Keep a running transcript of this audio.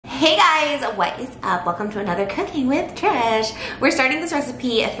Hey guys, what is up? Welcome to another Cooking with Trish. We're starting this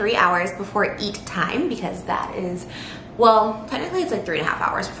recipe at 3 hours before eat time because that is, well, technically it's like 3.5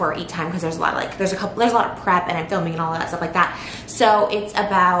 hours before eat time because there's a lot of like, there's a lot of prep and I'm filming and all that stuff like that. So it's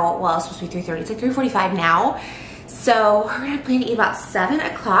about, well, it's supposed to be 3:30, it's like 3:45 now. So we're gonna plan to eat about 7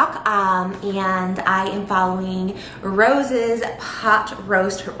 o'clock, and I am following Rose's pot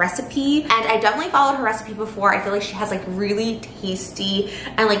roast recipe. And I definitely followed her recipe before. I feel like she has like really tasty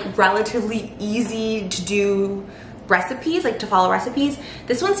and like relatively easy to do recipes, like to follow recipes.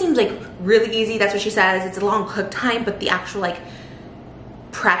 This one seems like really easy. That's what she says. It's a long cook time, but the actual like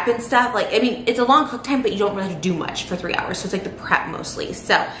prep and stuff, like, I mean, it's a long cook time, but you don't really have to do much for 3 hours. So it's like the prep mostly.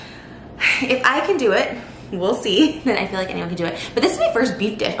 So if I can do it, we'll see. Then I feel like anyone can do it. But this is my first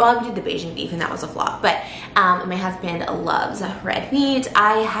beef dish. Well, we did the Beijing beef and that was a flop. But my husband loves red meat.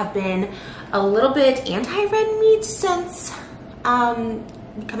 I have been a little bit anti-red meat since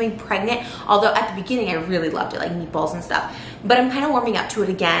becoming pregnant. Although at the beginning I really loved it, like meatballs and stuff. But I'm kind of warming up to it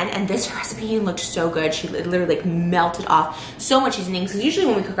again. And this recipe looked so good. She literally like melted off so much seasoning. Because usually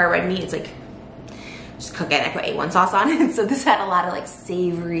when we cook our red meat, it's like, just cook it and I put A1 sauce on it. So this had a lot of like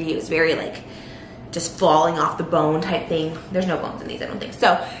savory. It was very like, just falling off the bone type thing. There's no bones in these, I don't think.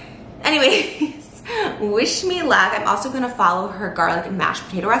 So anyways, wish me luck. I'm also gonna follow her garlic and mashed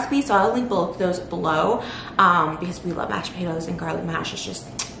potato recipe. So I'll link both of those below because we love mashed potatoes and garlic mash is just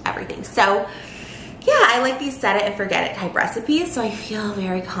everything. So yeah, I like these set it and forget it type recipes. So I feel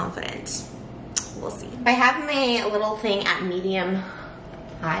very confident. We'll see. I have my little thing at medium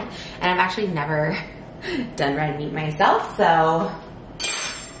high and I've actually never done red meat myself. So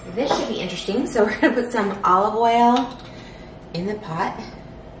this should be interesting. So we're gonna put some olive oil in the pot.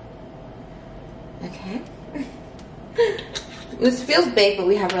 Okay. This feels big, but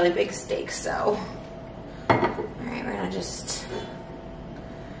we have really big steaks, so. All right, we're gonna just,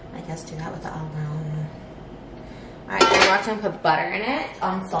 I guess, do that with the olive oil. All right, we're about to put butter in it,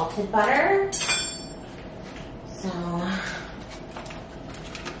 unsalted butter. So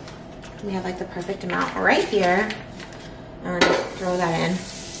we have like the perfect amount right here. I'm gonna just throw that in.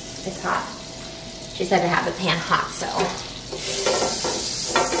 It's hot. She said to have the pan hot, so. All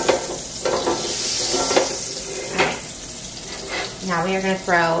right. Now we are gonna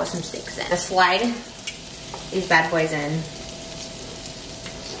throw some steaks in. Just slide these bad boys in.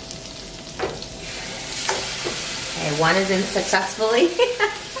 Okay, one is in successfully.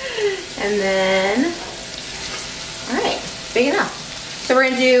 And then, all right, big enough. So we're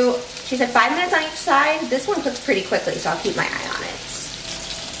gonna do, she said 5 minutes on each side. This one cooks pretty quickly, so I'll keep my eye on it.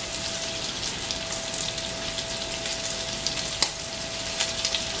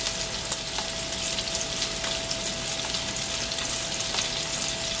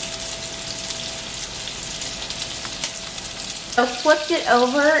 So flipped it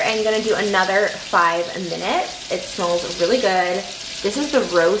over and gonna do another 5 minutes. It smells really good. This is the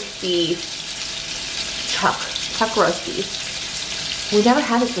roast beef, chuck roast beef. We never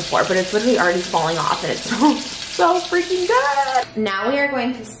had this before, but it's literally already falling off and it smells so freaking good. Now we are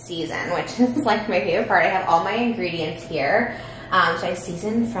going to season, which is like my favorite part. I have all my ingredients here. So I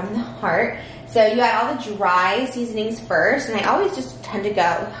season from the heart. So you add all the dry seasonings first, and I always just tend to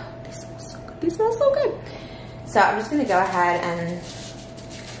go, oh, they smell so good. They smell so good. So I'm just gonna go ahead and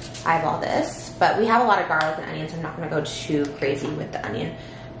eyeball this, but we have a lot of garlic and onions, so I'm not gonna go too crazy with the onion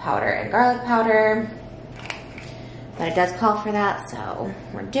powder and garlic powder, but it does call for that, so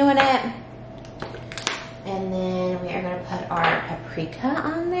we're doing it. And then we are gonna put our paprika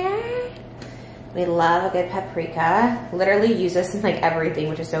on there. We love a good paprika. Literally use this in like everything,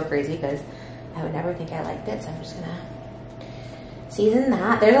 which is so crazy because I would never think I liked it, so I'm just gonna season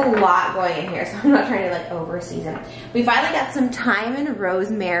that. There's a lot going in here, so I'm not trying to like over season. We finally got some thyme and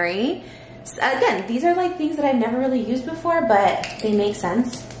rosemary. So again, these are like things that I've never really used before, but they make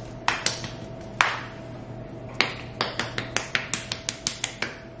sense.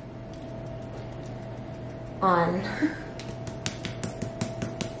 On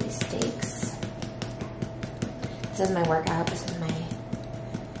these steaks. This is my workout. This is my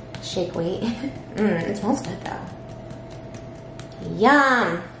shake weight. It smells good though.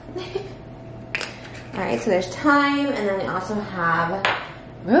 Yum! Alright, so there's thyme, and then we also have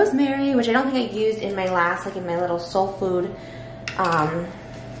rosemary, which I don't think I used in my last, like in my little soul food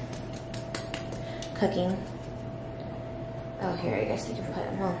cooking. Oh, here, I guess you can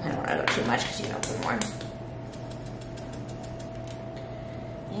put, well, I don't want to go too much because you can open more.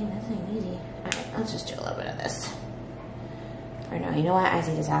 Dang, that's not easy. Alright, let's just do a little bit of this. Or no, you know what? I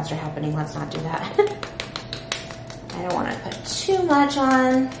see disaster happening. Let's not do that. I don't want to put too much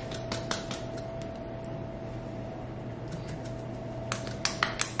on.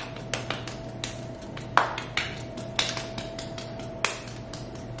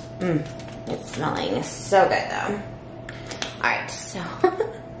 It's smelling so good though. All right, so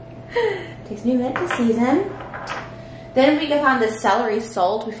takes me a minute to season. Then we found this celery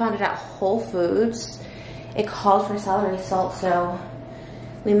salt. We found it at Whole Foods. It called for celery salt, so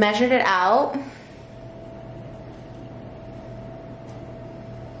we measured it out.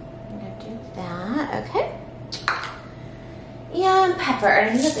 I'm gonna do that, okay. And pepper, and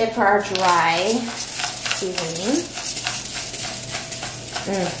I think that's it for our dry seasoning.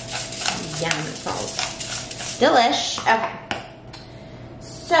 Yum, it smells delish. Okay.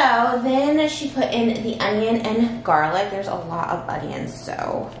 So then she put in the onion and garlic. There's a lot of onions,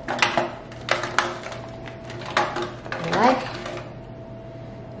 so we like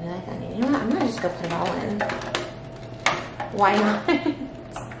onion. You know what? I'm gonna just go put it all in. Why not?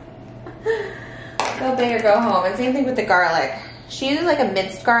 Go big or go home. And same thing with the garlic. She uses like a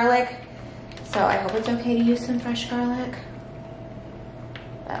minced garlic, so I hope it's okay to use some fresh garlic.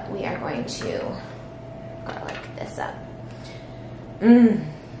 But we are going to garlic this up.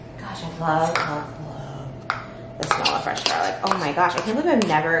 Gosh, I love the smell of fresh garlic. Oh my gosh, I can't believe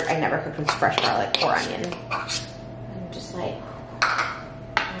I never cooked with fresh garlic or onion. I'm just like,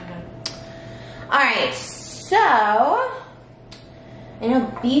 all right, so I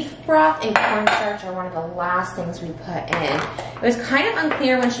know beef broth and cornstarch are one of the last things we put in. It was kind of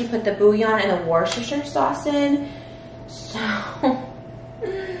unclear when she put the bouillon and the Worcestershire sauce in, so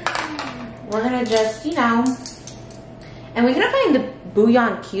we're gonna just, you know, and we couldn't find the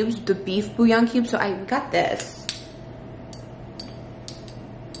bouillon cubes, the beef bouillon cubes, so we got this.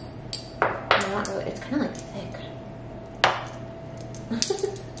 Not really, it's kind of like thick.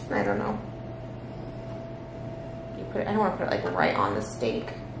 I don't know. I don't want to put it like right on the steak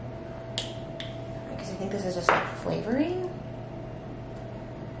because I think this is just like flavoring.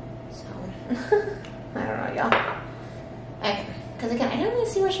 So I don't know, y'all. Okay, because again, I didn't really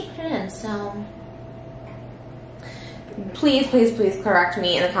see where she put it in, so please correct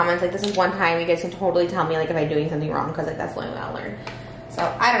me in the comments. Like, this is one time you guys can totally tell me like if I'm doing something wrong, because like that's the only way I'll learn. So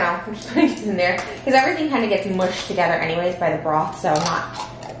I don't know, I'm just putting it in there because everything kind of gets mushed together anyways by the broth, so I'm not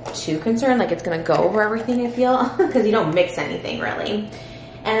too concerned like it's gonna go over everything, I feel, because you don't mix anything really.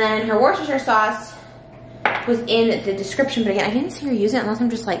 And then her Worcestershire sauce was in the description, but again, I didn't see her use it unless I'm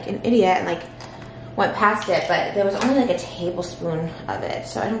just like an idiot and like went past it, but there was only like a tablespoon of it,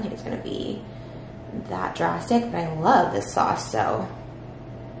 so I don't think it's gonna be that drastic, but I love this sauce, so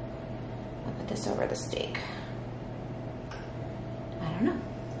I'll put this over the steak. I don't know,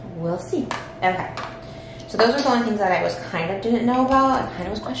 we'll see. Okay. So those are the only things that I was kind of didn't know about. I kind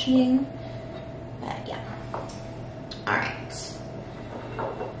of was questioning, but yeah. All right.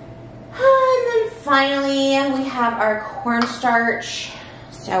 And then finally, we have our cornstarch.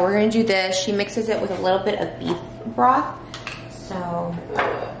 So we're gonna do this. She mixes it with a little bit of beef broth. So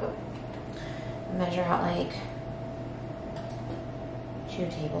measure out like 2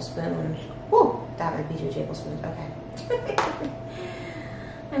 tablespoons. Ooh, that would be 2 tablespoons, okay.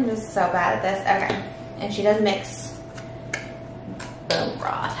 I'm just so bad at this, okay. And she does mix bone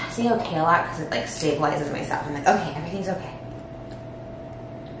broth. I say okay a lot because it like stabilizes myself. I'm like, okay, everything's okay.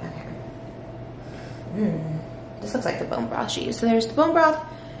 Okay. This looks like the bone broth she used. So there's the bone broth.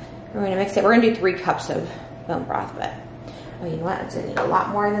 We're gonna mix it. We're gonna do 3 cups of bone broth, but oh, you know what? It's gonna need a lot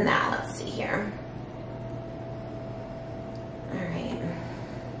more than that. Let's see here. All right.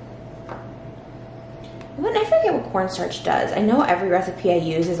 When I forget what cornstarch does. I know every recipe I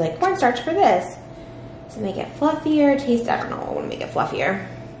use is like cornstarch for this. To make it fluffier, taste, I don't know, I want to make it fluffier.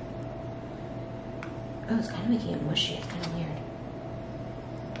 Oh, it's kind of making it mushy, it's kind of weird.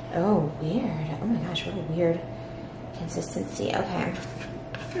 Oh, weird. Oh my gosh, what a weird consistency. Okay.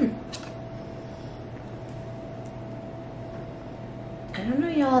 I don't know,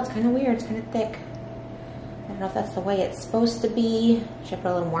 y'all, it's kind of weird, it's kind of thick. I don't know if that's the way it's supposed to be. Should I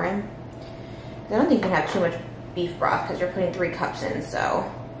put a little more in? I don't think you can have too much beef broth because you're putting 3 cups in, so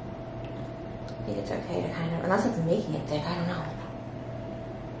I think it's okay to kind of, unless it's making it thick, I don't know.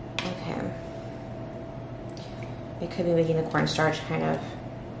 Okay. It could be making the cornstarch kind of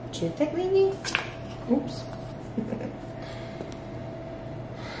too thick, maybe? Oops.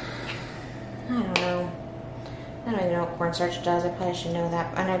 I don't know. I don't even know what cornstarch does. I probably should know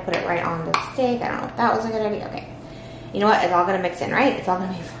that. And I put it right on the steak. I don't know if that was a good idea. Okay. You know what? It's all going to mix in, right? It's all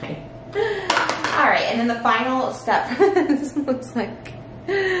going to be fine. All right. And then the final step. This looks like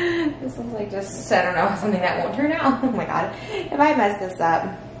just, I don't know, something that won't turn out. Oh my God. If I mess this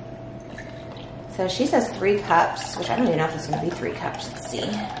up. So she says 3 cups, which I don't even know if it's going to be 3 cups. Let's see.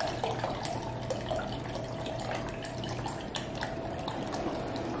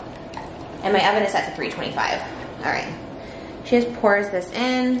 And my oven is set to 325. All right. She just pours this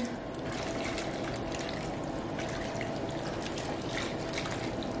in.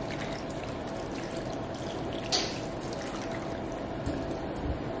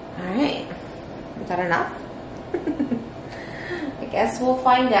 All right, is that enough? I guess we'll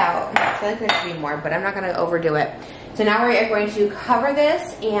find out. I feel like there should be more, but I'm not gonna overdo it. So now we are going to cover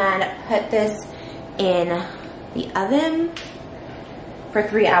this and put this in the oven for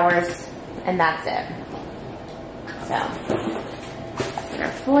 3 hours, and that's it. So, put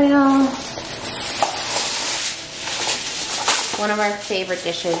our foil. One of our favorite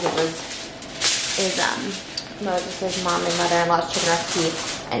dishes is Moses' mom and mother-in-law's chicken recipe,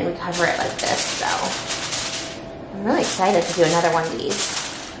 and we cover it like this. So I'm really excited to do another one of these.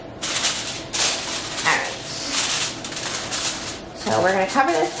 All right. So we're gonna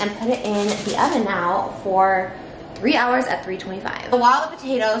cover this and put it in the oven now for 3 hours at 325. So while the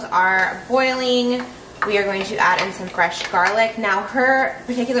potatoes are boiling, we are going to add in some fresh garlic. Now her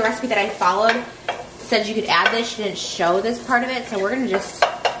particular recipe that I followed said you could add this. She didn't show this part of it, so we're gonna just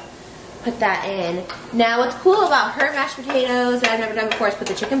put that in. Now what's cool about her mashed potatoes that I've never done before is put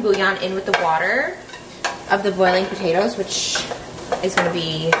the chicken bouillon in with the water of the boiling potatoes, which is gonna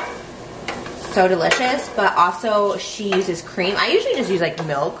be so delicious, but also she uses cream. I usually just use like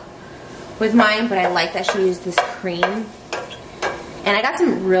milk with mine, but I like that she used this cream. And I got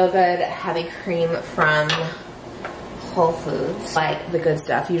some real good heavy cream from Whole Foods, like the good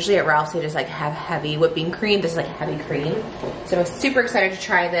stuff. Usually at Ralph's they just like have heavy whipping cream. This is like heavy cream. So I'm super excited to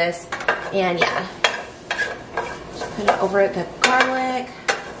try this. And yeah, just put it over the garlic.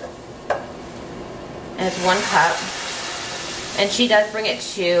 And it's 1 cup. And she does bring it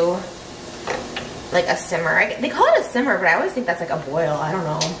to like a simmer. They call it a simmer, but I always think that's like a boil. I don't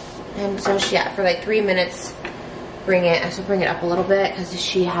know. And so she, yeah, for like 3 minutes, bring it up a little bit because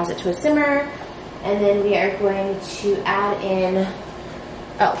she has it to a simmer. And then we are going to add in,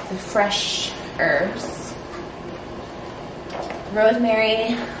 the fresh herbs.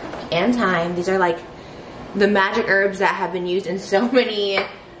 Rosemary and thyme. These are like the magic herbs that have been used in so many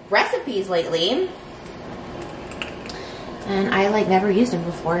recipes lately. And I like never used them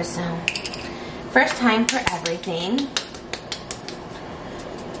before, so first time for everything.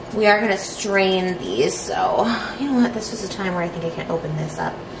 We are gonna strain these, so you know what? This is a time where I think I can open this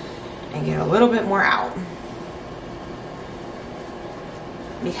up and get a little bit more out,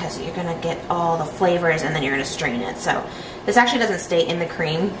 because you're gonna get all the flavors and then you're gonna strain it. So this actually doesn't stay in the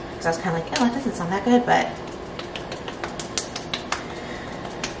cream, because I was kind of like, oh, that doesn't sound that good, but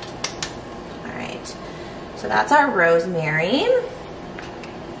all right. So that's our rosemary, and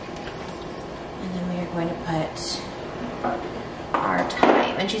then we are going to put our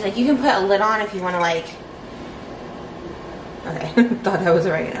thyme. And she's like, you can put a lid on if you want to, like, okay, thought that was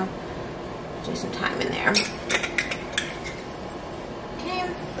oregano. Do some thyme in there. Okay.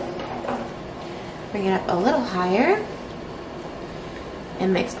 Bring it up a little higher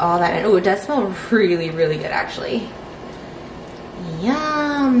and mix all that in. Oh, it does smell really, really good, actually.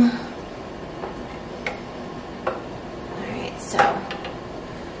 Yum. Alright, so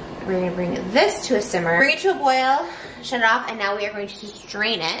we're going to bring this to a simmer. Bring it to a boil. Shut it off, and now we are going to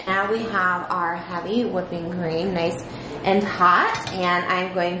strain it. Now we have our heavy whipping cream, nice and hot, and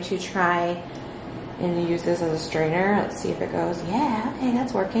I'm going to try and use this as a strainer. Let's see if it goes. Yeah, okay,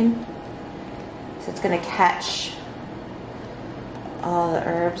 that's working. So it's gonna catch all the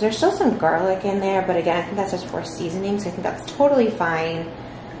herbs. There's still some garlic in there, but again, I think that's just for seasoning, so I think that's totally fine.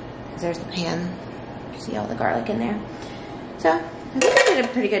 There's the pan. See all the garlic in there. So I think I did a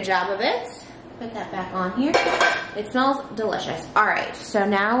pretty good job of it. Put that back on here. It smells delicious. All right, so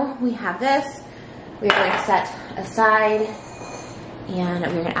now we have this. We're going to set aside, and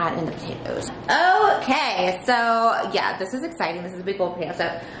we're gonna add in the potatoes. Okay, so yeah, this is exciting. This is a big old potato.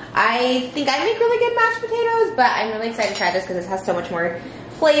 So I think I make really good mashed potatoes, but I'm really excited to try this because this has so much more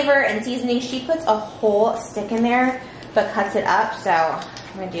flavor and seasoning. She puts a whole stick in there, but cuts it up. So I'm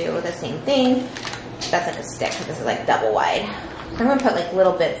gonna do the same thing. That's like a stick, but this is like double wide. I'm gonna put like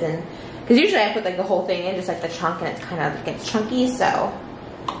little bits in, because usually I put like the whole thing in, just like the chunk, and it kind of gets chunky. So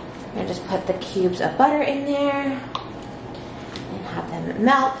I'm gonna just put the cubes of butter in there and have them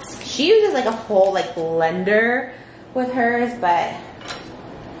melt. She uses like a whole like blender with hers, but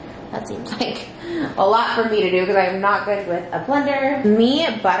that seems like a lot for me to do because I'm not good with a blender.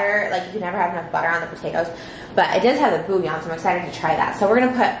 Butter, like you can never have enough butter on the potatoes, but it does have the bouillon, so I'm excited to try that. So we're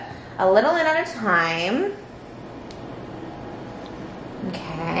gonna put a little in at a time.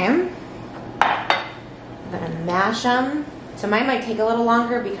 Okay. I'm gonna mash them. So mine might take a little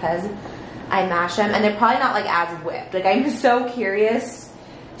longer because I mash them, and they're probably not like as whipped. Like I'm so curious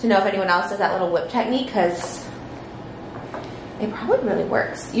to know if anyone else does that little whip technique, because it probably really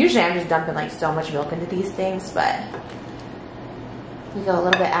works. Usually I'm just dumping like so much milk into these things, but we go a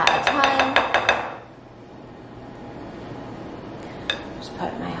little bit at a time. Just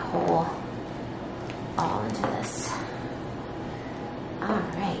put my whole all into this. All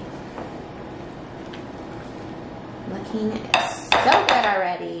right. Looking so good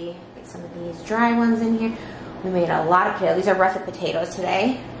already. Get some of these dry ones in here. We made a lot of potatoes. These are russet potatoes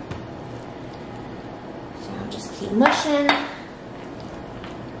today. So I'll just keep mushing.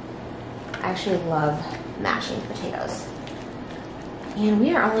 I actually love mashing potatoes. And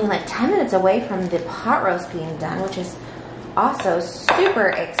we are only like 10 minutes away from the pot roast being done, which is also super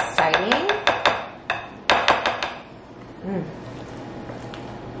exciting.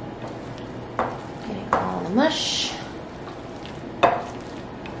 Getting all the mush.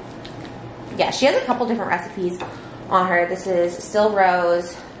 Yeah, she has a couple different recipes on her. This is Still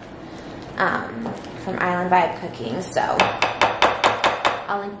Rose from Island Vibe Cooking, so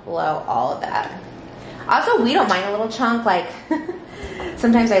I'll link below all of that. Also, we don't mind a little chunk. Like,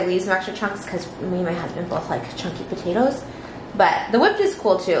 sometimes I leave some extra chunks because me and my husband both like chunky potatoes. But the whipped is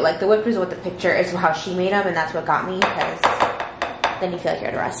cool too. Like, the whipped is what the picture is, how she made them, and that's what got me, because then you feel like you're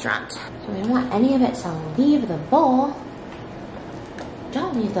at a restaurant. So we don't want any of it to leave the bowl.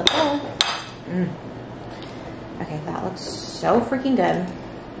 Don't leave the bowl. Okay, that looks so freaking good.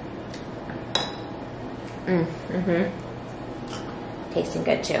 Tasting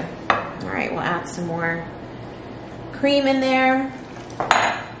good too. All right, we'll add some more cream in there.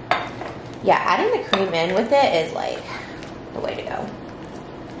 Yeah, adding the cream in with it is like the way to go.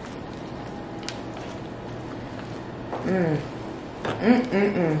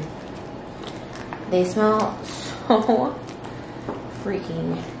 They smell so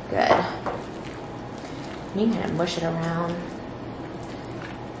freaking good. You can kind of mush it around.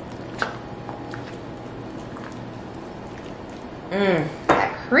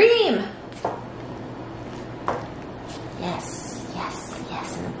 That cream. Yes, yes,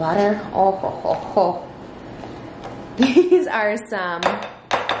 yes. And the butter. Oh, ho, ho, ho. These are some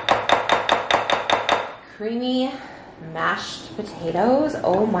creamy mashed potatoes.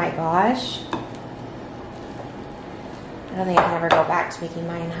 Oh my gosh. I don't think I can ever go back to making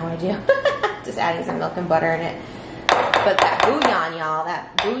mine how I do. Just adding some milk and butter in it. But that bouillon, y'all,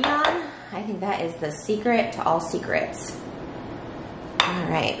 that bouillon, I think that is the secret to all secrets. All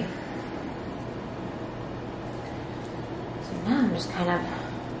right. So now I'm just kind of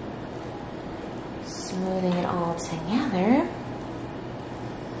smoothing it all together.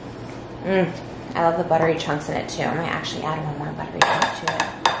 I love the buttery chunks in it too. I might actually add one more buttery chunk to it.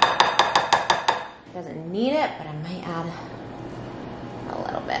 It doesn't need it, but I might add a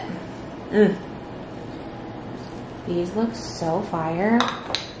little bit. These look so fire.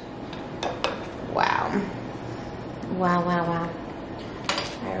 Wow. Wow, wow, wow.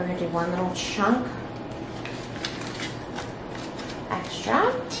 All right, we're gonna do one little chunk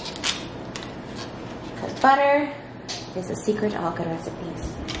extra. Because butter is the secret to all good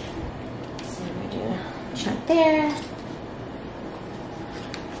recipes. So we're gonna do a chunk there.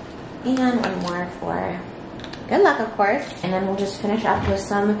 And one more for good luck, of course. And then we'll just finish up with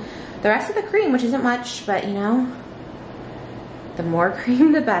the rest of the cream, which isn't much, but you know, the more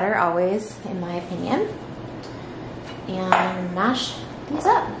cream, the better, always, in my opinion. And mash these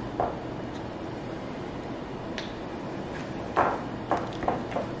up.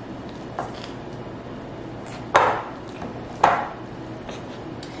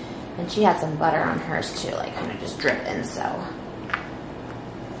 And she had some butter on hers too, like kind of just dripping, so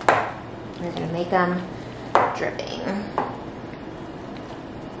we're gonna make them dripping.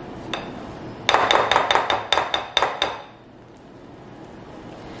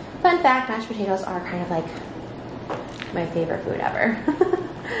 Fun fact, mashed potatoes are kind of like my favorite food ever.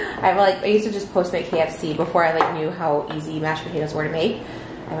 I used to just post make KFC before I like knew how easy mashed potatoes were to make.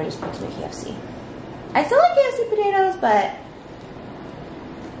 I would just post make KFC. I still like KFC potatoes, but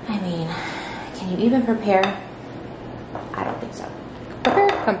I mean, can you even prepare? I don't think so. Prepare,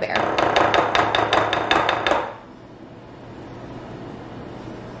 compare.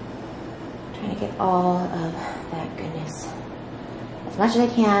 Trying to get all of that goodness as much as I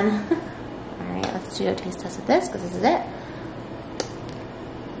can. All right, let's do a taste test of this because this is it.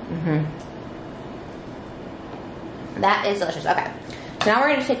 That is delicious. Okay, so now we're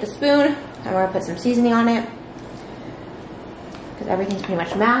going to take the spoon and we're going to put some seasoning on it because everything's pretty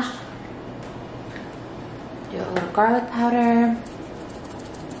much mashed. Do a little garlic powder. And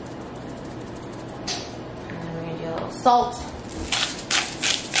then we're going to do a little salt.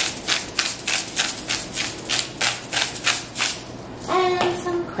 And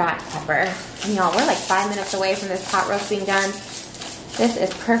some cracked pepper. And y'all, we're like 5 minutes away from this pot roast being done. This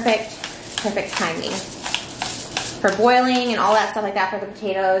is perfect timing. For boiling and all that stuff like that for the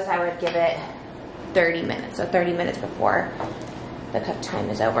potatoes, I would give it 30 minutes. So 30 minutes before the cook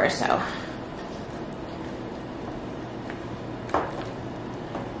time is over, so.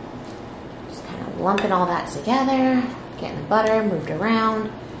 Just kind of lumping all that together, getting the butter moved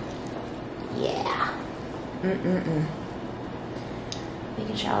around. Yeah.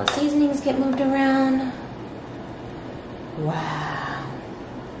 Making sure all the seasonings get moved around. Wow.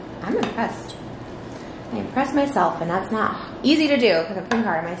 I'm impressed. I impressed myself, and that's not easy to do because I'm pretty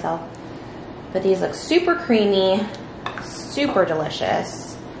hard on myself. But these look super creamy, super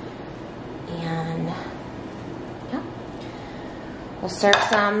delicious. And yeah, we'll serve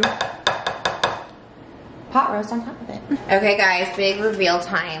some pot roast on top of it. Okay guys, big reveal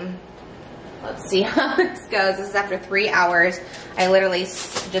time. Let's see how this goes. This is after 3 hours. I literally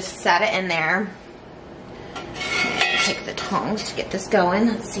just set it in there. Take the tongs to get this going.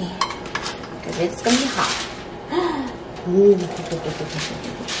 Let's see. Because it's going to be hot.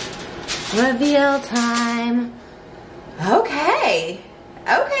 Reveal time. Okay.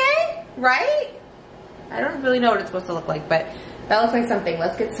 Okay. Right? I don't really know what it's supposed to look like, but that looks like something.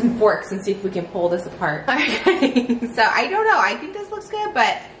 Let's get some forks and see if we can pull this apart. Okay. So I don't know. I think this looks good,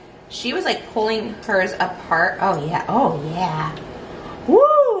 but she was like pulling hers apart. Oh yeah. Oh yeah. Woo!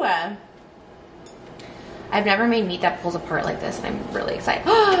 I've never made meat that pulls apart like this, and I'm really excited.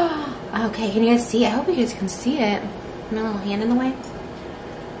 Okay, can you guys see it? I hope you guys can see it. My little hand in the way.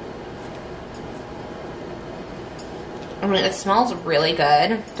 I mean, it smells really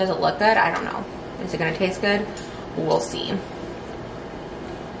good. Does it look good? I don't know. Is it gonna taste good? We'll see.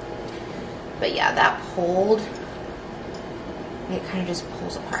 But yeah, that pulled. It kind of just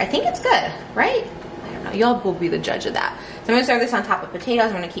pulls apart. I think it's good, right? I don't know. Y'all will be the judge of that. So I'm gonna serve this on top of potatoes.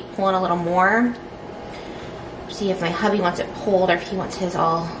 I'm gonna keep pulling a little more. See if my hubby wants it pulled or if he wants his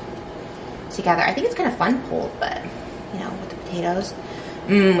all together. I think it's kind of fun pulled, but you know, with the potatoes.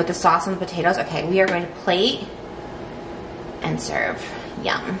 With the sauce and the potatoes. Okay, we are going to plate and serve.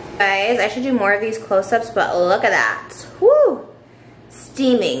 Yum. Guys, I should do more of these close-ups, but look at that. Woo!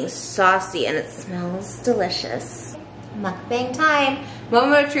 Steaming, saucy, and it smells delicious. Mukbang time.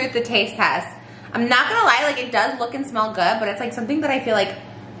 Moment of truth, the taste test. I'm not gonna lie, like it does look and smell good, but it's like something that I feel like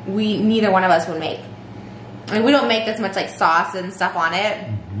neither one of us would make. I mean, we don't make this much like sauce and stuff on it.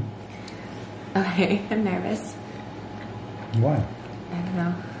 Okay, I'm nervous. Why? I don't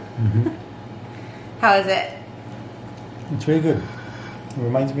know. How is it? It's really good. It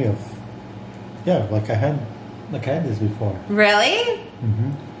reminds me of, yeah, like I had this before. Really?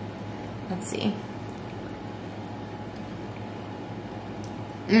 Let's see.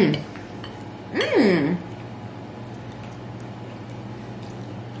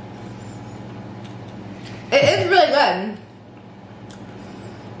 It is really good.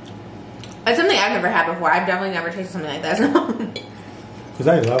 It's something I've never had before. I've definitely never tasted something like this. Because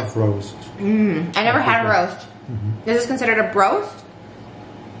I love roast. I never had a roast. Is this considered a roast?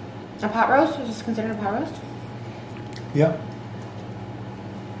 A pot roast? Is this considered a pot roast? Yeah.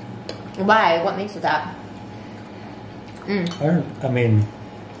 Why? What makes it that? I mean,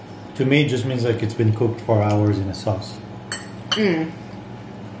 to me, it just means like it's been cooked for hours in a sauce.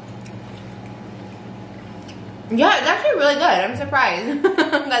 Yeah, it's actually really good. I'm surprised.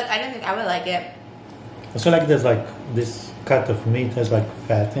 I didn't think I would like it. Also, like there's like this cut of meat has like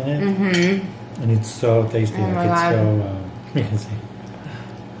fat in it, and it's so tasty. Oh like it's so you can see.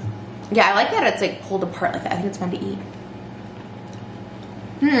 Yeah, I like that it's like pulled apart like that. I think it's fun to eat.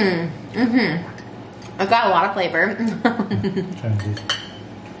 It's got a lot of flavor.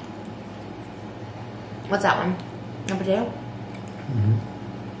 What's that one? A potato?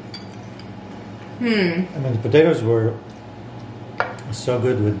 I mean, the potatoes were so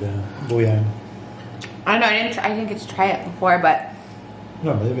good with the bouillon. I know, I didn't get to try it before, but...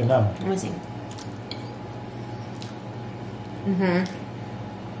 No, but even now. Let me see. The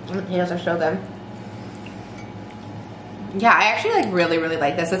potatoes are so good. Yeah, I actually like really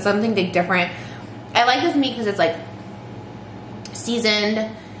like this. It's something big different. I like this meat because it's like seasoned.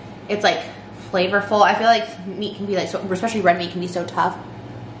 It's like flavorful. I feel like meat can be like, so, especially red meat can be so tough.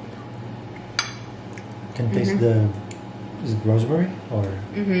 Can taste the, is it rosemary or?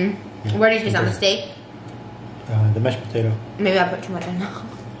 Yeah, where did you taste on the steak? The mashed potato. Maybe I put too much in. No.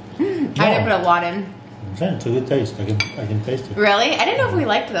 I didn't put a lot in. I'm saying it's a good taste. I can taste it. Really? I didn't know if we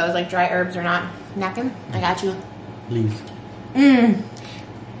liked those, like dry herbs or not. Napkin? I got you. Please.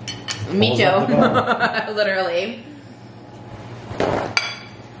 Me too. Literally.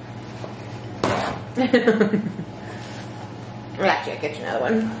 Actually, I'll get you another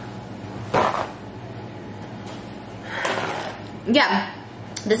one. Yeah.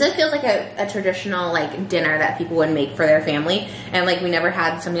 This just feels like a traditional like dinner that people would make for their family, and like we never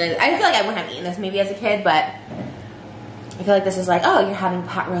had something like that. I feel like I wouldn't have eaten this maybe as a kid, but I feel like this is like, oh, you're having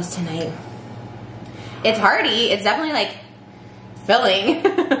pot roast tonight. It's hearty. It's definitely like filling.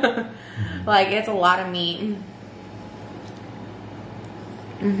 Like it's a lot of meat.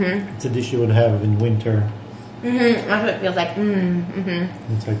 It's a dish you would have in winter. That's what it feels like.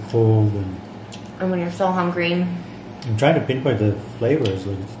 It's like cold And when you're so hungry. I'm trying to pinpoint the flavors.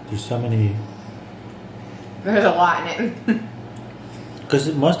 Like there's so many. There's a lot in it.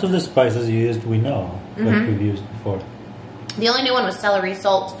 Because most of the spices you used, we know, like we've used before. The only new one was celery,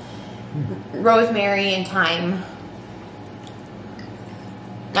 salt, rosemary, and thyme.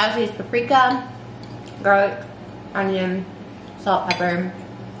 I also used paprika, garlic, onion, salt, pepper.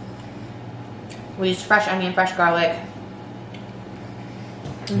 We used fresh onion, fresh garlic.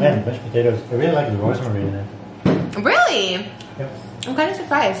 Man, mashed potatoes. I really like the rosemary in it. Really? Yep. I'm kind of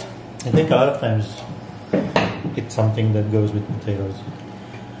surprised. I think a lot of times it's something that goes with potatoes.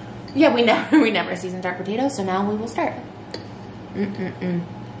 Yeah, we never seasoned our potatoes, so now we will start. I'm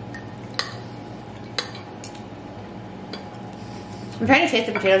trying to taste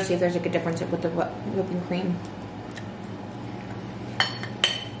the potatoes to see if there's like a difference with the whipping cream.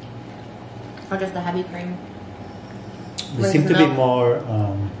 Or just the heavy cream. They seem to be more,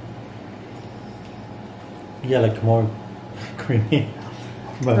 yeah, like more creamy.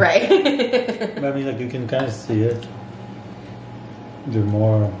 But, right. but I mean, like you can kind of see it. They're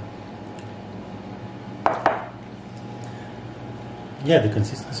more, yeah, the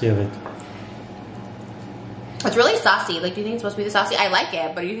consistency of it. It's really saucy. Like, do you think it's supposed to be the saucy? I like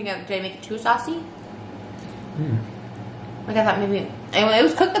it, but do you think did I make it too saucy? Like I thought maybe. Anyway, it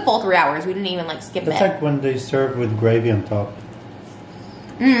was cooked the full 3 hours. We didn't even like skip That's it. like when they serve with gravy on top.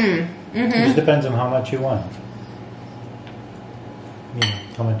 It just depends on how much you want. You know,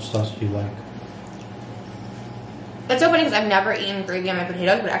 how much sauce you like. It's so funny because I've never eaten gravy on my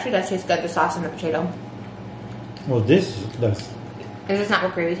potatoes, but it actually does taste good, the sauce on the potato. Well, this does. Is this not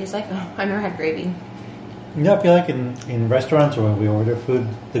what gravy tastes like? Oh, I've never had gravy. Yeah, I feel like in restaurants or when we order food,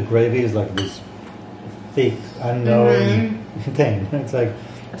 the gravy is like this thick, unknown thing. It's like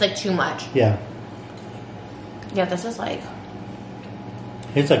too much. Yeah. Yeah, this is like.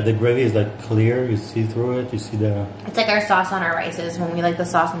 It's like the gravy is like clear. You see through it. You see the. It's like our sauce on our rices when we like the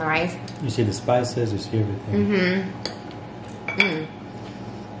sauce on the rice. You see the spices. You see everything.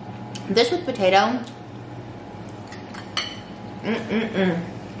 This with potato.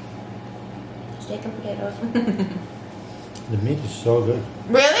 Steak and potatoes. The meat is so good.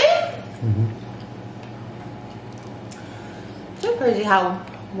 Really? It's so crazy how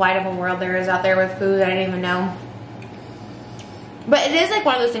wide of a world there is out there with food. I didn't even know. But it is like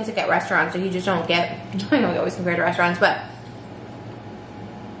one of those things like at restaurants that you just don't get. I know we always compare to restaurants, but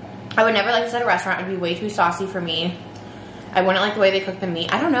I would never like this at a restaurant. It would be way too saucy for me. I wouldn't like the way they cook the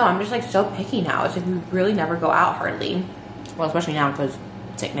meat. I don't know. I'm just like so picky now. It's like we really never go out hardly. Well, especially now because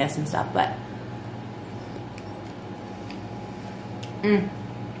sickness and stuff, but. I'm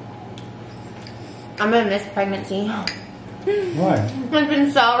gonna miss pregnancy. Why? It's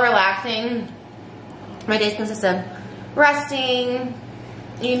been so relaxing. My days consist of resting,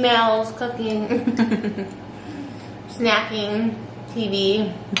 emails, cooking, snacking,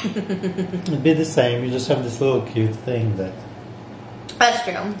 TV. It'd be the same. You just have this little cute thing that. That's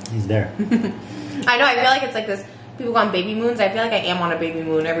true. He's there. I know. I feel like it's like this. People go on baby moons. I feel like I am on a baby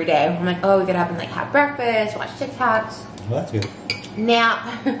moon every day. I'm like, oh, we could have and like have breakfast, watch TikToks. Well, that's good. Nap.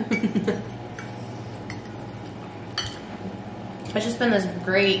 It's just been this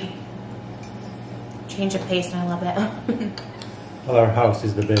great change of pace and I love it. Well, our house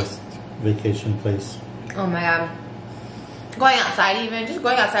is the best vacation place. Oh my god. Going outside even, just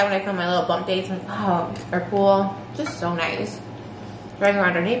going outside when I film my little bump dates and or pool, just so nice. Driving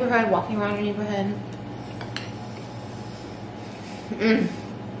around our neighborhood, walking around our neighborhood.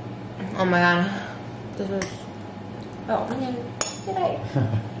 Oh my god. This was, oh man.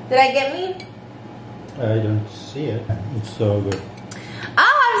 Did I get me? I don't see it. It's so good. Oh,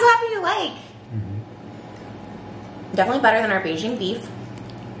 I'm so happy you like. Definitely better than our Beijing beef.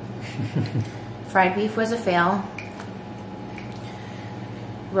 Fried beef was a fail.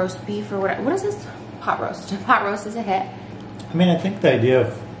 Roast beef or whatever. What is this? Pot roast. Pot roast is a hit. I mean, I think the idea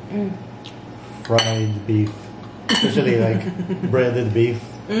of fried beef, especially like breaded beef.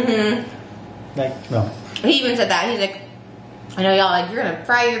 Like, no. He even said that. He's like, I know y'all like, you're gonna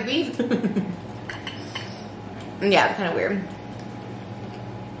fry your beef. Yeah, it's kind of weird.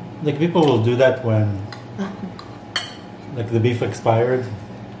 Like people will do that when like the beef expired.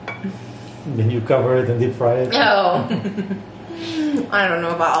 And then you cover it and deep fry it. Oh. I don't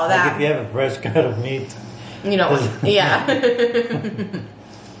know about all Like that. if you have a fresh cut of meat. You know, yeah.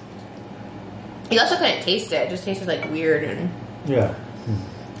 You also couldn't taste it. It just tasted like weird. And Yeah.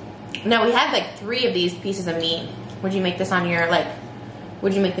 now we had like 3 of these pieces of meat. Would you make this on your, like,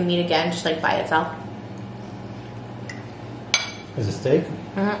 would you make the meat again just like by itself? As a steak?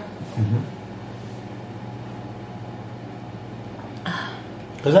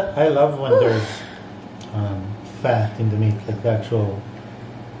 Because I love when there's fat in the meat, like the actual.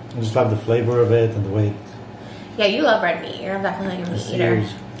 I just love the flavor of it and the way it Yeah, you love red meat. You're definitely a meat eater.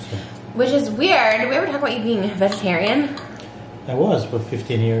 sears. So Which is weird. Did we ever talk about you being vegetarian? I was for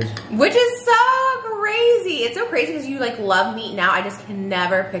 15 years. Which is so crazy. It's so crazy because you like love meat now. I just can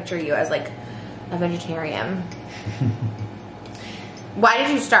never picture you as like a vegetarian. Why did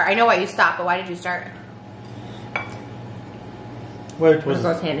you start? I know why you stopped, but why did you start? Well, it was. It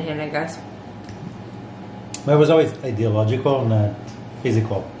goes hand in hand, I guess. It was always ideological, not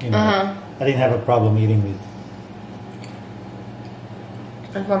physical. You know, I didn't have a problem eating meat.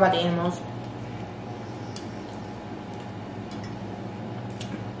 It's more about the animals.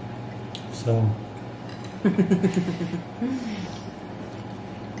 So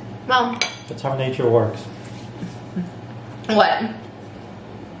Well, that's how nature works. what?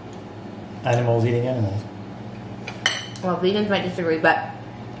 Animals eating animals. Well, vegans might disagree, but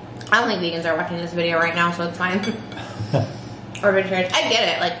I don't think vegans are watching this video right now, so it's fine. Or vegetarians. I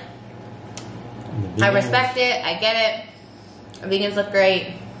get it. Like, I respect it. I get it. Vegans look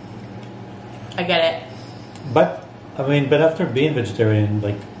great. I get it. But I mean, but after being vegetarian,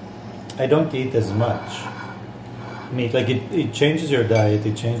 like, I don't eat as much meat. Like it changes your diet.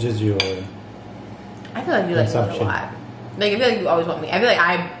 It changes your. I feel like you like meat a consumption. lot. Like, I feel like you always want meat. I feel like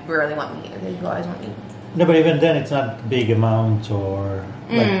I rarely want meat. I feel like you always want meat. No, but even then, it's not big amount or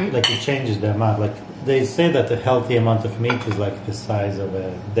like it changes the amount. Like they say that a healthy amount of meat is like the size of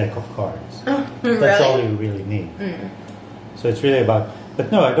a deck of cards. That's all you really need. So it's really about.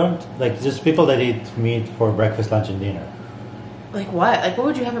 But no, I don't like just people that eat meat for breakfast, lunch, and dinner. Like what? Like what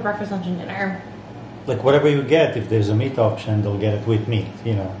would you have for breakfast, lunch, and dinner? Like whatever you get, if there's a meat option, they'll get it with meat.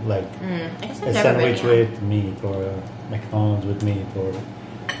 You know, like I guess I've a never sandwich been, with meat or a McDonald's with meat or.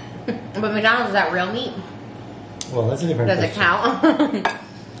 But McDonald's, is that real meat? Well, that's a different. Does it count?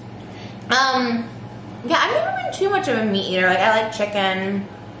 Yeah, I've never been too much of a meat eater. Like I like chicken.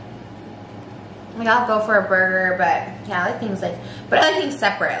 Like I'll go for a burger, but yeah, I like things like. But I like things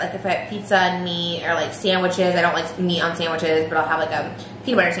separate. Like if I have pizza and meat, or like sandwiches. I don't like meat on sandwiches, but I'll have like a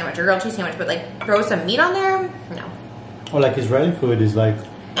peanut butter sandwich or grilled cheese sandwich. But like throw some meat on there, no. Or like Israeli food is like,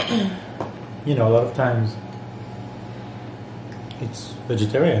 you know, a lot of times it's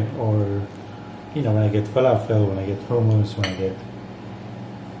vegetarian or, you know, when I get falafel, when I get hummus, when I get...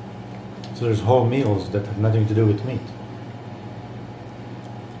 So there's whole meals that have nothing to do with meat.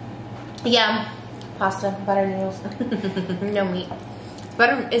 Yeah, pasta, butter noodles, no meat.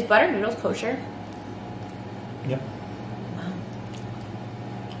 Is butter noodles kosher? Yep. Wow.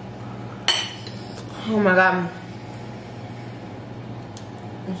 Oh my god.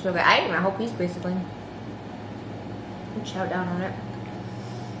 It's so good. I ate my whole piece basically. And chow down on it.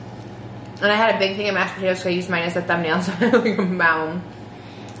 And I had a big thing of mashed potatoes, so I used mine as a thumbnail, so I had like a mound.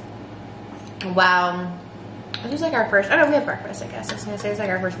 Wow. This was like our first, we had breakfast, I guess. I was gonna say it's like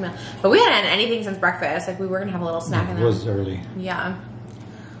our first meal. But we hadn't had anything since breakfast. Like we were gonna have a little snack in It was early. Yeah.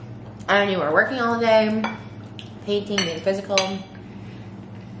 And you were working all day, painting, being physical.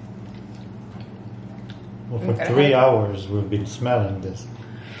 Well, for 3 hours we've been smelling this.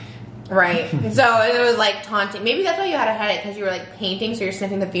 Right. So it was like taunting. Maybe that's why you had a headache, because you were like painting, so you're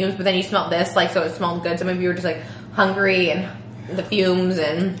sniffing the fumes, but then you smelled this, like, so it smelled good. So maybe you were just like hungry and the fumes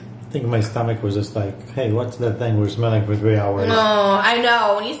and... I think my stomach was just like, hey, what's that thing we're smelling for 3 hours? Oh, I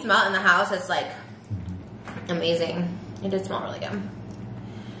know. When you smell it in the house, it's like amazing. It did smell really good.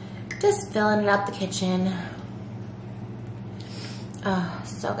 Just filling it up the kitchen. Oh,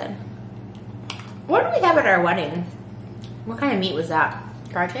 so good. What did we have at our wedding? What kind of meat was that?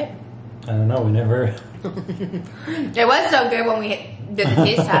 Garlic? I don't know, we never... It was so good when we did the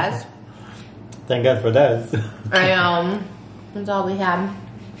taste test. Thank God for that. That's all we had.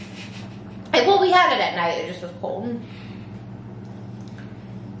 Well, we had it at night. It just was cold.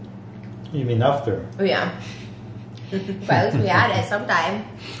 You mean after? Oh, yeah. But at least we had it sometime.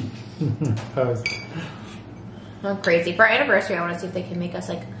 Oh, crazy. For our anniversary, I want to see if they can make us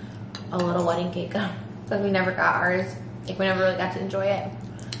like a little wedding cake. Because we never got ours. Like we never really got to enjoy it.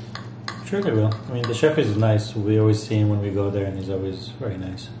 Sure they will. I mean, the chef is nice. We always see him when we go there, and he's always very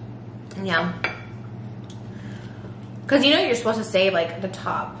nice. Yeah. Because you know you're supposed to save like the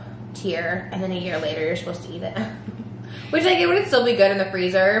top tier, and then a year later you're supposed to eat it. Which, like, it would still be good in the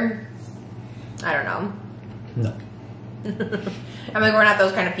freezer. I don't know. No. I'm like, we're not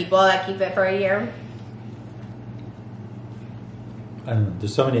those kind of people that keep it for a year. I don't know.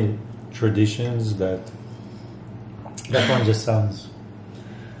 There's so many traditions that one just sounds.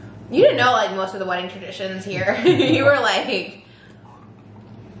 You didn't know like most of the wedding traditions here. You were like,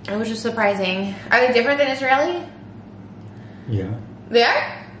 it was just surprising. Are they different than Israeli? Yeah. They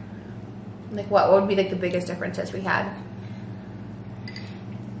are? Like what would be like the biggest differences we had?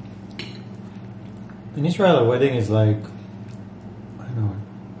 In Israel, a wedding is like, I don't know,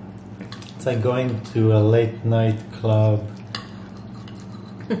 it's like going to a late night club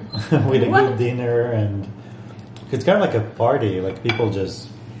with a good dinner, and it's kind of like a party. Like people just.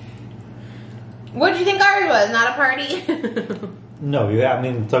 What did you think ours was? Not a party? No, I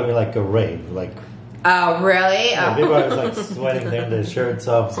mean talking like a rave, like. Oh really? Yeah, oh. people are like sweating their shirts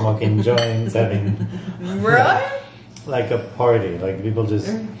off, smoking joints, having. Really? Like a party, like people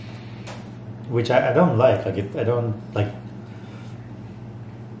just. Which I don't like. Like I don't like.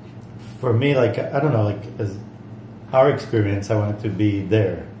 For me, like I don't know, like as our experience, I wanted to be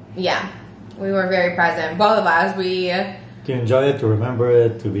there. Yeah, we were very present. Both of us. To enjoy it, to remember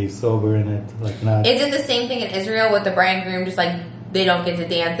it, to be sober in it, like not. Is it the same thing in Israel with the bride and groom? Just like they don't get to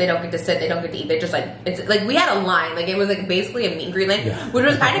dance, they don't get to sit, they don't get to eat. They're just like it's like we had a line. Like it was like basically a meet and greet line, which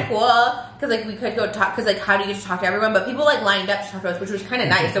was kind of cool because like we could go talk. Because like how do you get to talk to everyone? But people like lined up to talk to us, which was kind of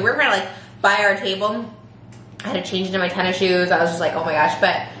nice. So we were kind of like by our table. I had to change into my tennis shoes. I was just like, oh my gosh.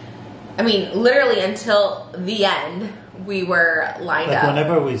 But I mean, literally until the end, we were lined like up.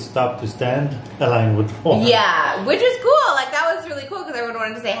 Whenever we stopped to stand, a line would form. Yeah, which is cool. Like that was really cool because everyone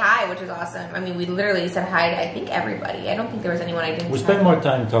wanted to say hi, which is awesome. I mean, we literally said hi to I think everybody. I don't think there was anyone I didn't. We spent more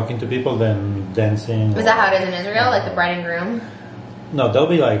time talking to people than dancing. Is that how it is in Israel? Like the bride and groom? No, they'll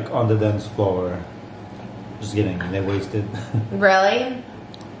be like on the dance floor, just getting wasted. Really?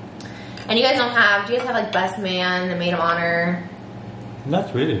 And you guys don't have? Do you guys have like best man and maid of honor?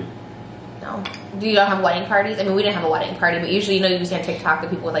 Not really. No. Do you don't have wedding parties? I mean, we didn't have a wedding party, but usually, you know, you see on TikTok the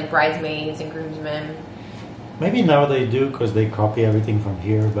people with like bridesmaids and groomsmen. Maybe now they do because they copy everything from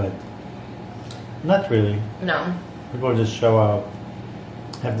here, but not really. No. People just show up,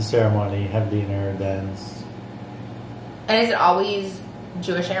 have the ceremony, have dinner, dance. And is it always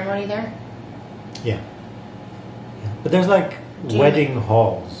Jewish ceremony there? Yeah. But there's like wedding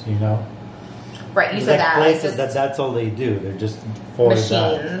halls, you know? Right, you there's said like that. places that's all they do. They're just for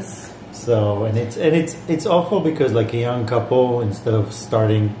machines. That. So and it's awful because like a young couple, instead of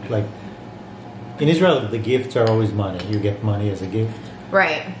starting like in Israel, the gifts are always money. You get money as a gift,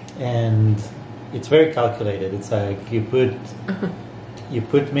 right? And it's very calculated. It's like you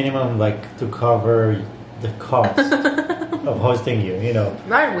put minimum like to cover the cost of hosting you. You know,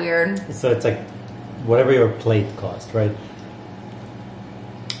 That's weird. So it's like whatever your plate cost, right?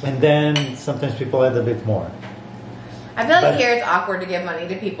 And then sometimes people add a bit more. I feel like here it's awkward to give money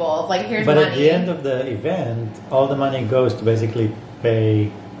to people. Like here's but money. At the end of the event, all the money goes to basically pay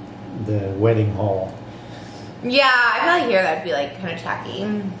the wedding hall. Yeah, I feel like here that'd be like kind of tacky.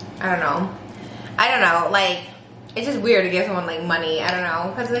 I don't know. Like it's just weird to give someone like money. I don't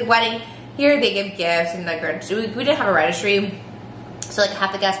know because like wedding here they give gifts and like registry. We didn't have a registry. So like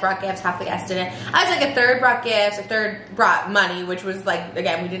half the guests brought gifts, half the guests didn't. I was like a third brought gifts, a third brought money, which was like,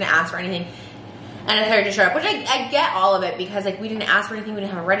 again, we didn't ask for anything. And a third just showed up, which I get all of it because like we didn't ask for anything, we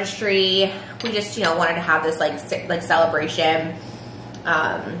didn't have a registry. We just, you know, wanted to have this like celebration.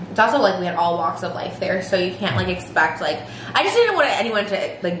 It's also like we had all walks of life there, so you can't like expect like, I just didn't want anyone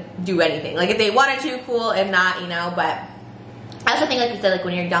to like do anything. Like if they wanted to, cool, if not, you know, but I also think like you said, like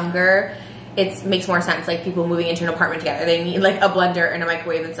when you're younger, it makes more sense, like people moving into an apartment together. They need like a blender and a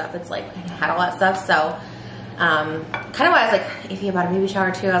microwave and stuff. It's like, I had all that stuff. So, kind of why I was like iffy about a baby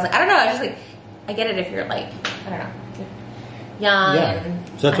shower too. I was like, I don't know. I just like, I get it if you're like, I don't know, young. Yeah. And,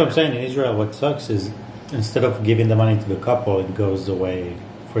 so that's what I'm saying. In Israel, what sucks is instead of giving the money to the couple, it goes away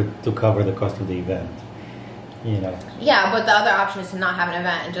to cover the cost of the event. You know. Yeah, but the other option is to not have an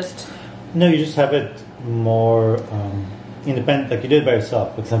event and just. No, you just have it more. Independent, like you do it by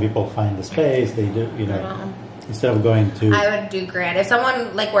yourself, but some people find the space, they do, you know, instead of going to. I would do grand. If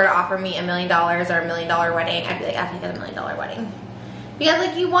someone like were to offer me $1 million or $1 million wedding, I'd be like, I'd take a $1 million wedding. Because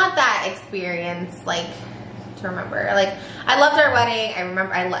like you want that experience, like to remember. Like I loved our wedding. I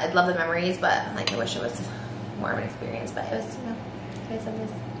remember, I love the memories, but like I wish it was more of an experience, but it was, you know,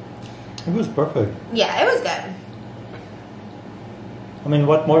 it was perfect. Yeah, it was good. I mean,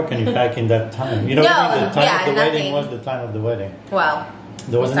 what more can you pack in that time? You know, No, I mean, the time of the nothing. wedding was the time of the wedding. Well,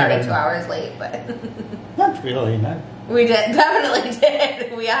 there we wasn't started even, 2 hours late, but not really, not. we definitely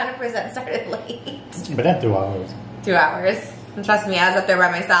did. We 100% started late. But not 2 hours. 2 hours. And trust me, I was up there by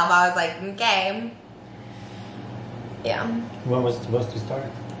myself. I was like, okay. Yeah. When was it supposed to start?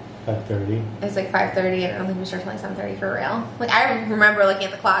 5:30? It's like 5:30, and I don't think we started till like 7:30 for real. Like, I remember looking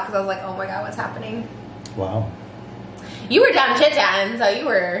at the clock because I was like, oh my god, what's happening? Wow. You were down chit-chatting, so you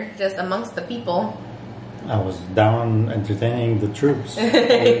were just amongst the people. I was down entertaining the troops.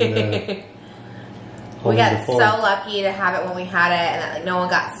 We got so lucky to have it when we had it, and that like no one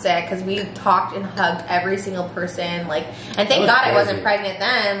got sick because we talked and hugged every single person. Like, and thank God I wasn't pregnant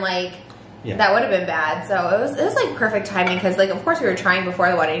then. Like, that would have been bad. So it was like perfect timing because like of course we were trying before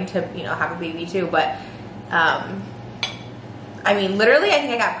the wedding to have a baby too, but I mean literally I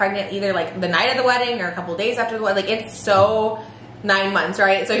think I got pregnant either like the night of the wedding or a couple days after the wedding. Like it's so 9 months,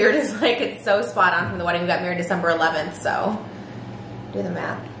 right? So you're just like it's so spot on from the wedding. We got married December 11th, so do the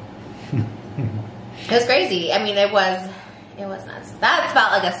math. It was crazy. I mean, it was nuts. That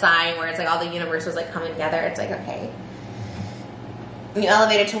felt like a sign where it's like all the universe was like coming together. It's like, okay. You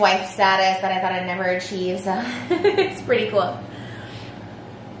elevated to wife status that I thought I'd never achieve, so it's pretty cool.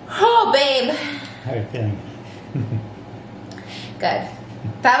 Oh, babe. How are you feeling? Good.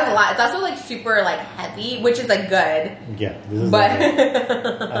 That was a lot. It's also like super like heavy, which is like good. Yeah. This is but like,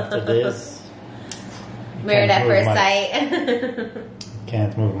 after this. Married at first sight.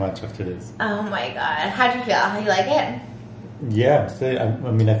 Can't move much after this. Oh my god. How'd you feel? You like it? Yeah.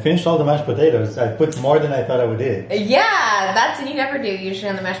 I mean, I finished all the mashed potatoes. I put more than I thought I would eat. Yeah, that's what you never do usually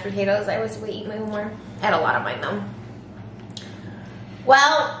on the mashed potatoes. I was eating way more. I had a lot of mine though.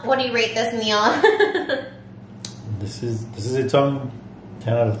 Well, what do you rate this meal? This is its own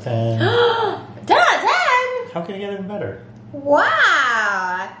 10 out of 10. 10 out of 10? How can it get even better?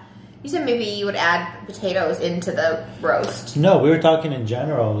 Wow. You said maybe you would add potatoes into the roast. No, we were talking in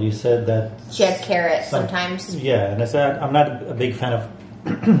general. You said that she adds carrots sometimes. Yeah, and I said I'm not a big fan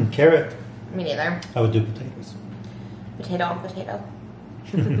of carrot. Me neither. I would do potatoes. Potato on potato.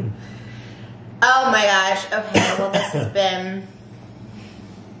 Oh my gosh. Okay, well this has been...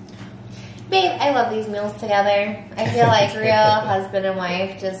 Babe, I love these meals together. I feel like real husband and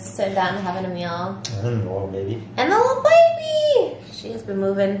wife just sitting down and having a meal. And the little baby. And the little baby! She's been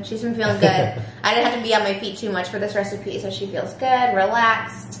moving. She's been feeling good. I didn't have to be on my feet too much for this recipe, so she feels good,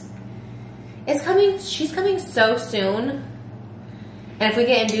 relaxed. It's coming. She's coming so soon. And if we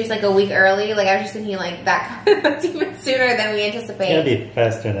get induced like a week early, like I was just thinking like that's even sooner than we anticipate. It's gonna be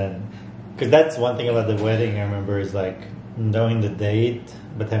faster than... Because that's one thing about the wedding I remember is like knowing the date,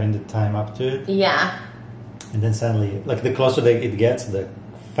 but having the time up to it. Yeah. And then suddenly, like the closer it gets, the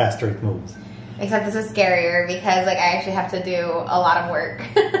faster it moves. Except this is scarier because like I actually have to do a lot of work.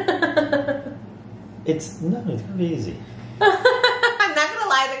 It's gonna be easy. I'm not gonna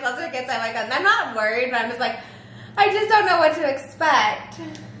lie, the closer it gets, I'm like, I'm not worried, but I'm just like, I just don't know what to expect.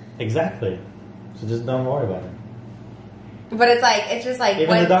 Exactly. So just don't worry about it. But it's just like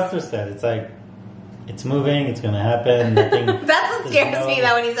even the doctor said it's like it's moving, it's gonna happen. Nothing, that's what scares me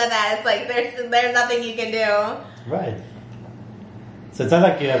though when he said that. It's like there's nothing you can do. Right. So it's not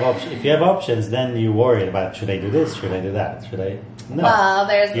like you have options. If you have options, then you worry about should I do this, should I do that, should I? No. Well,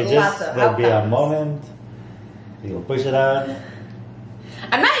 there's lots of there'll outcomes. be a moment. You'll push it out.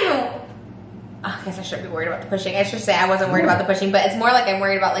 I'm not even. I guess I shouldn't be worried about the pushing. I should say I wasn't worried about the pushing, but it's more like I'm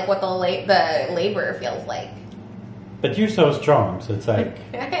worried about like what the labor feels like. But you're so strong, so it's like...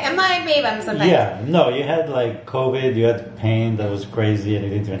 Am I, babe? I'm sometimes... Yeah, no, you had like COVID, you had pain that was crazy, and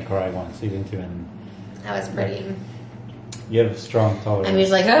you didn't even cry once. You didn't even... That was pretty... Like, you have strong tolerance. I'm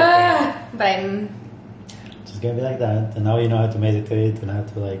usually like, ah, but I'm... Just gonna be like that, and now you know how to meditate, and how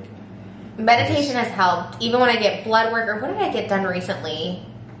to like... Meditation has helped. Even when I get blood work, or what did I get done recently?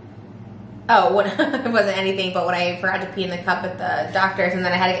 Oh, it wasn't anything, but when I forgot to pee in the cup at the doctor's, and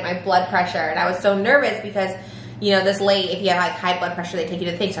then I had to get my blood pressure, and I was so nervous because... You know, this late, if you have like high blood pressure, they take you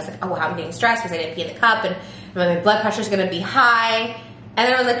to the thing. So I was like, oh, wow, I'm getting stressed because I didn't pee in the cup, and my blood pressure is going to be high. And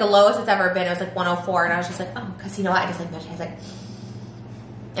then it was like the lowest it's ever been. It was like 104, and I was just like, oh, because you know what? I just like meditate. I was like,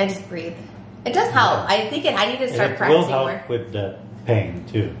 I just breathe. It does help. I think I need to start practicing more. It will help with the pain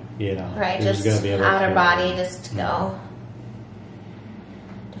too. You know, right? Just outer body, just to go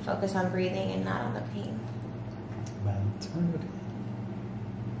to focus on breathing and not on the pain.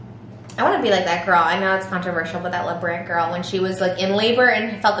 I want to be like that girl. I know it's controversial, but that LeBrant girl, when she was like in labor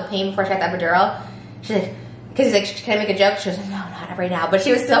and felt the pain before she got the epidural, she's like, because he's like, can I make a joke? She was like, no, not right now. But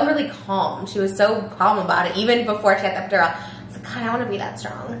she was still really calm. She was so calm about it, even before she got the epidural. I was like, God, I want to be that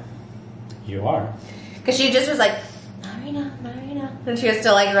strong. You are. Because she just was like, not right now. And she was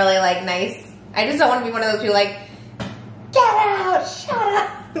still like really like nice. I just don't want to be one of those people like, get out, shut up.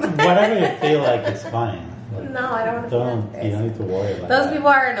 Whatever you feel like, it's fine. Like, no, I don't want to feel like this. You don't need to worry about those that. people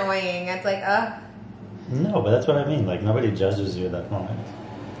are annoying. It's like, No, but that's what I mean. Like, nobody judges you at that moment.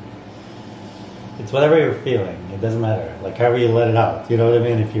 It's whatever you're feeling. It doesn't matter. Like, however you let it out. You know what I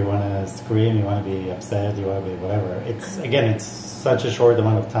mean? If you want to scream, you want to be upset, you want to be whatever. It's, again, it's such a short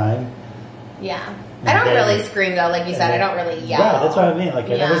amount of time. Yeah. I don't really scream, though. Like you said, I don't really yell. Yeah, that's what I mean. Like,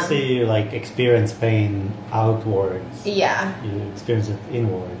 I never see you, like, experience pain outwards. Yeah. You experience it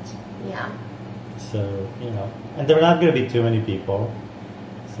inwards. Yeah. So, you know. And there are not going to be too many people.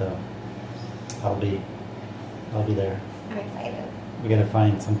 So, I'll be there. I'm excited. We got to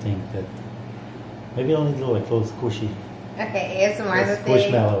find something that... Maybe I'll need a little squishy. Okay, some more of the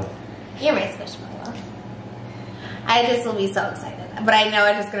Squishmallow. You're my squishmallow. I just will be so excited. But I know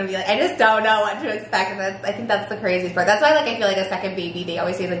it's just going to be like, I just don't know what to expect. And I think that's the craziest part. That's why, like, I feel like a second baby, they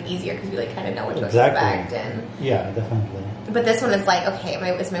always say it's, like, easier because you, like, kind of know what to expect. And yeah, definitely. But this one is like, okay,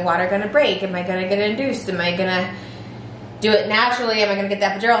 is my water going to break? Am I going to get induced? Am I going to do it naturally? Am I going to get the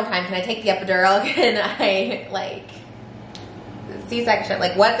epidural in time? Can I take the epidural? Can I, like, C-section?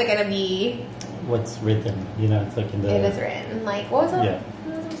 Like, what's it going to be? What's written, you know, it's like in the... It is written. Like, what was it? Yeah.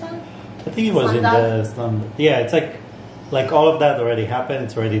 What was the song? I think it was in the Slum. Yeah, it's like all of that already happened.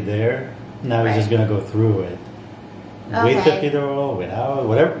 It's already there. Now we're just gonna go through it with epidural, without,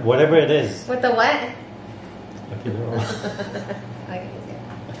 whatever it is. With the what? Epidural.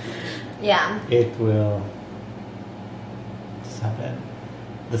 Yeah. It will just happen.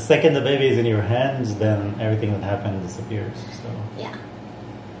 The second the baby is in your hands, then everything that happened disappears. So yeah.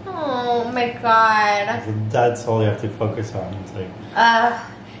 Oh my god. so that's all you have to focus on. It's like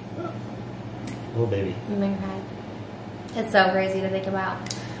little baby. Oh my god. It's so crazy to think about.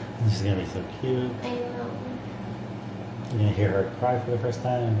 She's gonna be so cute. I know. You're gonna hear her cry for the first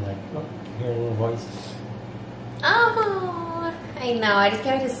time and like, oh, hear a little voice. Oh, I know. I just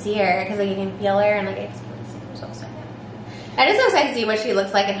can't wait to see her because like you can feel her and like I just can't wait to see her. I'm so excited. I'm just so excited to see what she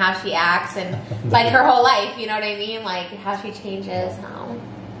looks like and how she acts and like her whole life. You know what I mean? Like how she changes. How.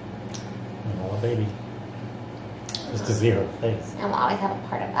 Oh, baby. Just to see her face. And we'll always have a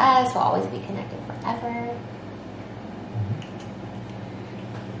part of us. We'll always be connected forever.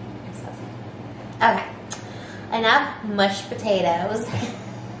 Okay, enough mushed potatoes.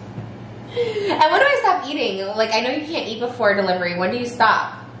 And when do I stop eating? Like, I know you can't eat before delivery. When do you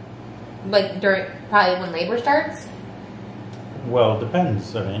stop? Like, probably when labor starts? Well, it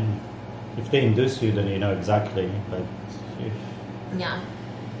depends. I mean, if they induce you, then you know exactly. But if... Yeah.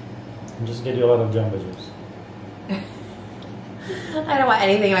 Just get you a lot of Jamba Juice. I don't want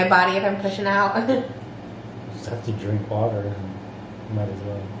anything in my body if I'm pushing out. Just have to drink water. And might as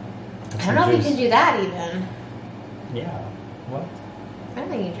well. I don't know if you can do that even. Yeah. What? I don't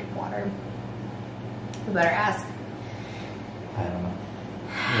think you drink water. You better ask. I don't know.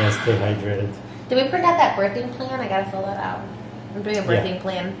 You gotta stay hydrated. Did we print out that birthing plan? I gotta fill that out. I'm doing a birthing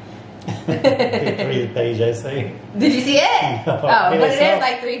plan. 3-page essay. Did you see it? No, but it is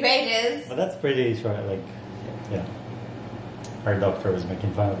like 3 pages. But that's pretty short. Like, yeah. Our doctor was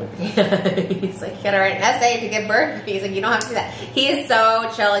making fun of it. He's like, you gotta write an essay to give birth. He's like, you don't have to do that. He is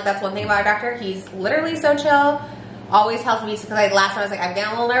so chill. Like, that's one thing about our doctor. He's literally so chill. Always tells me, because like, last time I was like, I'm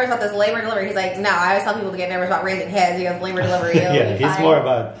getting a little nervous about this labor delivery. He's like, no, I always tell people to get nervous about raising kids. He goes, labor delivery. Yeah, he's more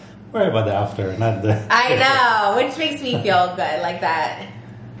about the after, not the... I know, which makes me feel good. Like that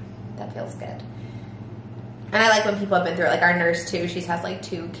feels good. And I like when people have been through it. Like our nurse too, she has like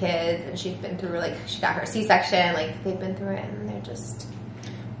 2 kids and she's been through, like, she got her C-section, like they've been through it and they're just...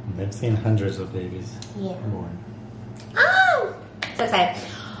 They've seen hundreds of babies born. Oh! So excited.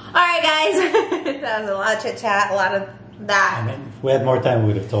 Alright guys, that was a lot of chit chat, a lot of that. I mean, if we had more time,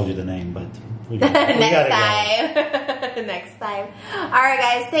 we would have told you the name, but we Next time. Next time. Alright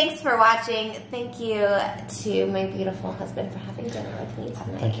guys, thanks for watching. Thank you to my beautiful husband for having dinner with me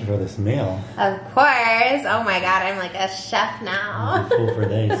tonight. Thank you for this meal. Of course. Oh my god, I'm like a chef now. I'll be full for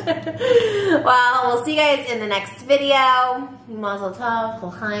days. Well, we'll see you guys in the next video. Mazel tov,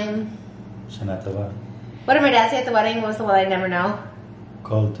 L'chaim. Shana Tova. What did my dad say at the wedding? What was the one I never know?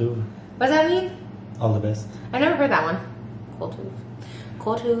 Kol Tuv. What does that mean? All the best. I never heard that one. Kol Tuv.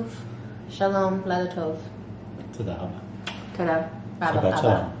 Kol Tuv. Shalom. Lala Tov. Toda Haba. Toda. Shabbat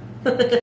Shalom.